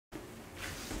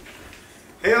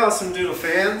Hey AwesomeDoodle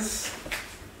fans,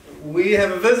 we have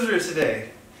a visitor today.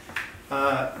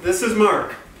 This is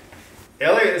Mark.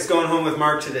 Eliot is going home with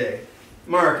Mark today.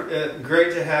 Mark,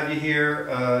 great to have you here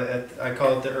I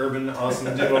call it the Urban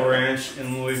AwesomeDoodle Ranch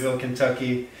in Louisville,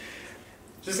 Kentucky.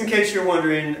 Just in case you're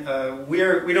wondering, we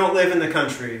don't live in the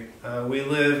country. We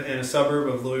live in a suburb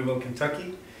of Louisville,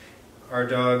 Kentucky. Our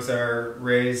dogs are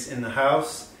raised in the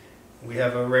house. We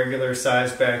have a regular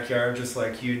sized backyard just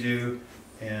like you do.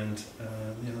 And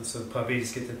so the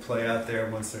puppies get to play out there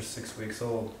once they're 6 weeks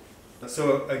old.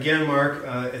 So again, Mark,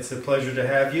 it's a pleasure to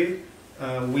have you.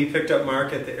 We picked up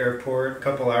Mark at the airport a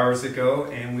couple hours ago,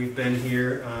 and we've been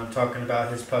here talking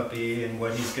about his puppy and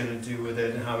what he's going to do with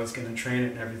it and how he's going to train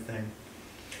it and everything.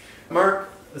 Mark,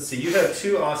 let's see, you have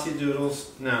two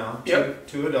AussieDoodles now, Yep.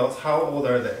 two adults. How old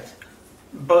are they?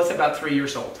 Both about 3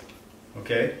 years old.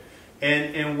 Okay.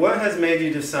 And what has made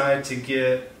you decide to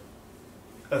get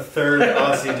a third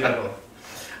AussieDoodle?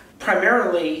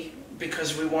 Primarily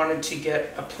because we wanted to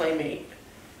get a playmate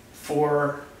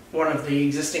for one of the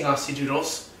existing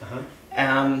AussieDoodles.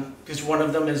 Because one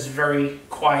of them is very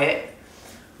quiet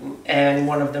and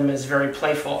one of them is very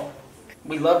playful.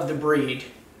 We love the breed.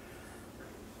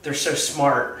 They're so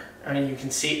smart. I mean, you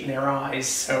can see it in their eyes,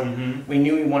 so we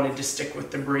knew we wanted to stick with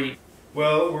the breed.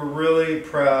 Well, we're really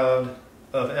proud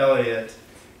of Eliot,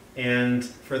 and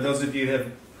for those of you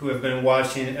who have been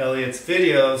watching Eliot's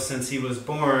videos since he was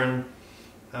born,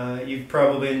 you've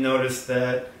probably noticed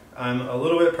that I'm a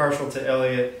little bit partial to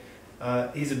Eliot.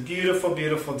 He's a beautiful,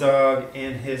 beautiful dog,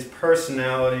 and his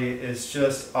personality is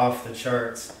just off the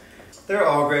charts. They're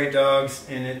all great dogs,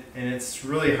 and it's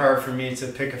really hard for me to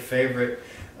pick a favorite.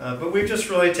 But we've just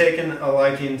really taken a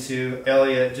liking to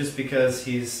Eliot just because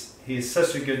he's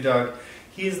such a good dog.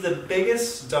 He's the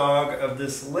biggest dog of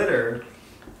this litter,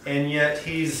 and yet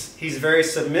he's very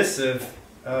submissive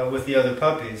with the other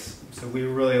puppies. So we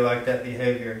really like that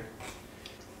behavior.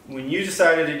 When you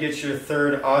decided to get your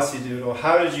third AussieDoodle,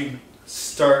 how did you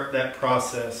start that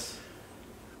process?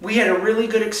 We had a really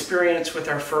good experience with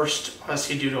our first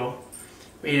AussieDoodle.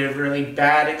 We had a really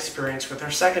bad experience with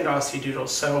our second AussieDoodle.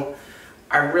 So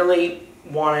I really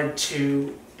wanted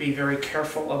to be very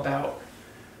careful about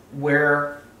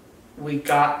where we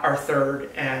got our third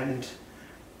and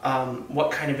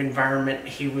what kind of environment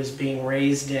he was being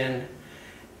raised in.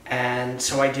 And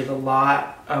so I did a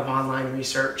lot of online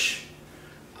research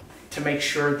to make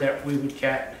sure that we would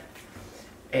get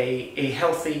a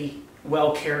healthy,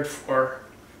 well cared for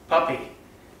puppy.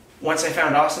 Once I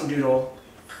found AwesomeDoodle,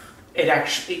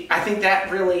 I think that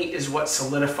really is what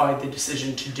solidified the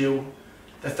decision to do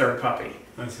the third puppy.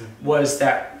 I see. Was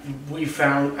that I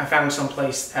found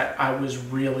someplace that I was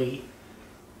really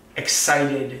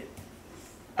excited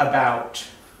about.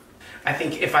 I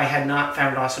think if I had not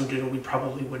found AwesomeDoodle, we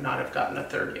probably would not have gotten a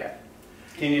third yet.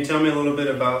 Can you tell me a little bit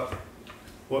about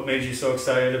what made you so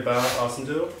excited about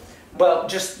AwesomeDoodle? Well,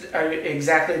 just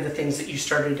exactly the things that you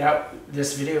started out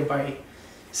this video by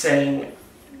saying.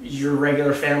 Your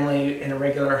regular family in a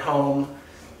regular home,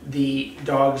 the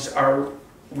dogs are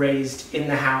raised in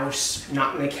the house,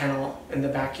 not in a kennel, in the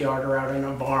backyard or out in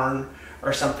a barn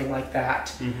or something like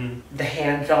that. The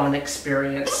hands-on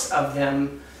experience of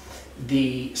them,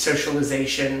 the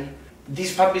socialization.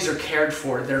 These puppies are cared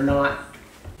for. They're not,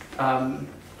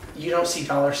 you don't see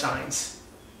dollar signs.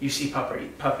 You see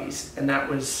puppies, and that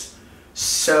was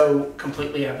so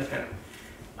completely evident.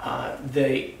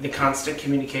 The constant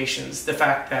communications, the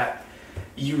fact that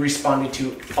you responded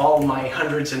to all my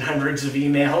hundreds and hundreds of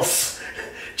emails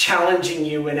challenging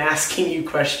you and asking you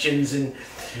questions and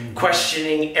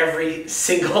questioning every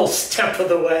single step of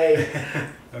the way.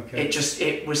 Okay.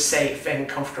 It was safe and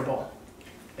comfortable.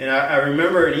 And I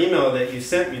remember an email that you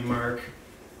sent me, Mark.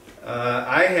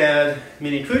 I had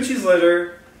Minnie Poochie's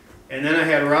litter, and then I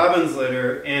had Robin's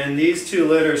litter, and these two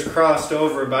litters crossed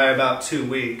over by about 2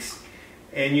 weeks.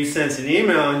 And you sent an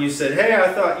email and you said, hey,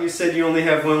 I thought you said you only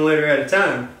have one litter at a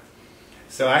time.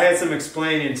 So I had some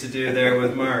explaining to do there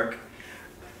with Mark.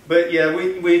 But yeah,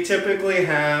 we typically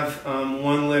have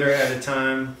one litter at a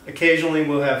time. Occasionally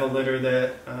we'll have a litter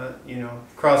that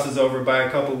crosses over by a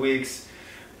couple weeks.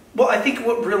 Well, I think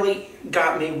what really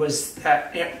got me was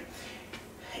that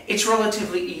it's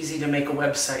relatively easy to make a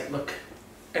website look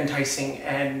enticing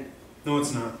and... No,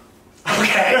 it's not.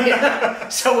 Okay,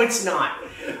 so it's not.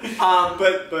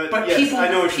 But yes, people, I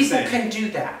know what you're saying. People can do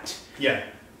that. Yeah.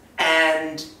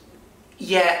 And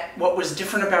yet, what was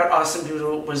different about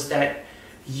AwesomeDoodle was that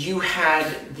you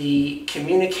had the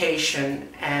communication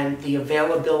and the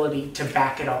availability to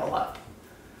back it all up.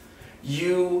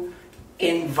 You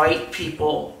invite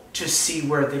people to see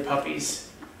where the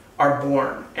puppies are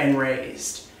born and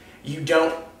raised. You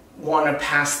don't want to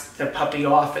pass the puppy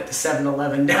off at the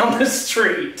 7-Eleven down the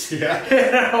street. Yeah.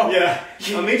 You know? Yeah.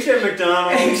 I'll meet you at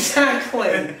McDonald's.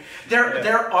 Exactly.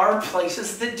 There are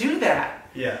places that do that.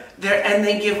 Yeah. And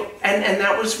they give, and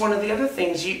that was one of the other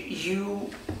things. You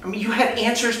had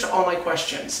answers to all my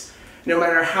questions, no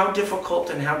matter how difficult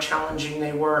and how challenging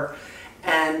they were.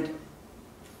 And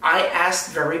I asked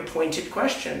very pointed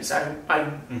questions.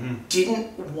 I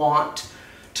didn't want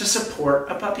to support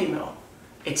a puppy mill.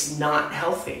 It's not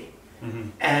healthy.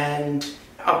 And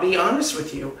I'll be honest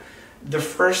with you, the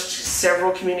first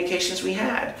several communications we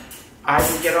had, I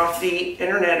would get off the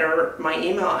internet or my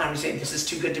email and I would say, this is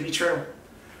too good to be true.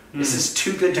 This is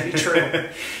too good to be true.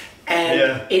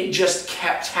 And it just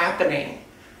kept happening.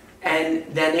 And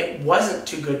then it wasn't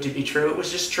too good to be true, it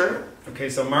was just true. Okay,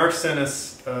 so Mark sent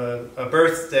us a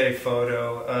birthday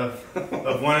photo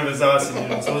of one of his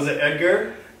AussieDoodles. So was it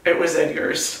Edgar? It was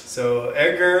Edgar's. So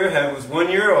Edgar was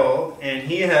 1 year old, and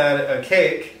he had a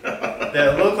cake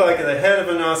that looked like the head of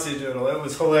an AussieDoodle. It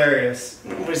was hilarious.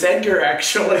 It was Edgar,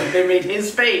 actually. They made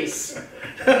his face.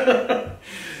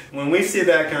 When we see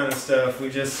that kind of stuff, we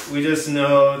just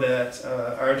know that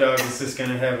our dog is just going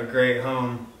to have a great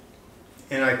home.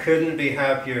 And I couldn't be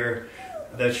happier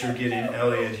that you're getting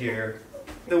Eliot here.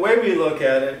 The way we look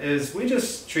at it is we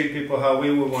just treat people how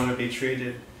we would want to be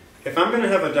treated. If I'm going to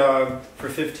have a dog for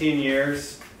 15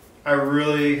 years, I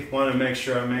really want to make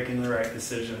sure I'm making the right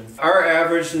decision. Our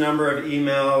average number of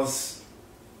emails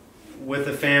with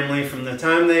the family from the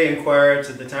time they inquire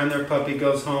to the time their puppy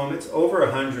goes home, it's over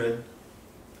 100.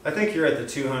 I think you're at the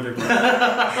 200 mark.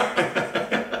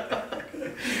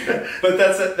 But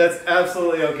that's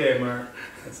absolutely okay, Mark.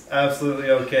 That's absolutely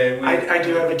okay. I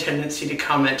do have a tendency to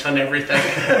comment on everything.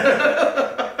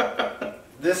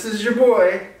 This is your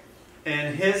boy,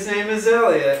 and his name is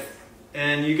Eliot,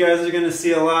 and you guys are going to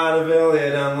see a lot of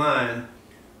Eliot online.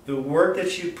 The work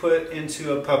that you put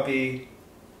into a puppy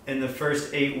in the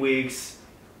first 8 weeks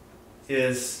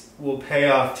will pay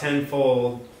off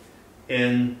tenfold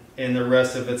in the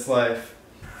rest of its life.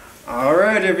 All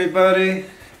right, everybody.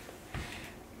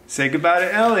 Say goodbye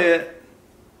to Eliot.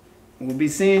 We'll be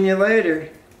seeing you later.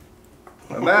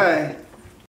 Bye-bye.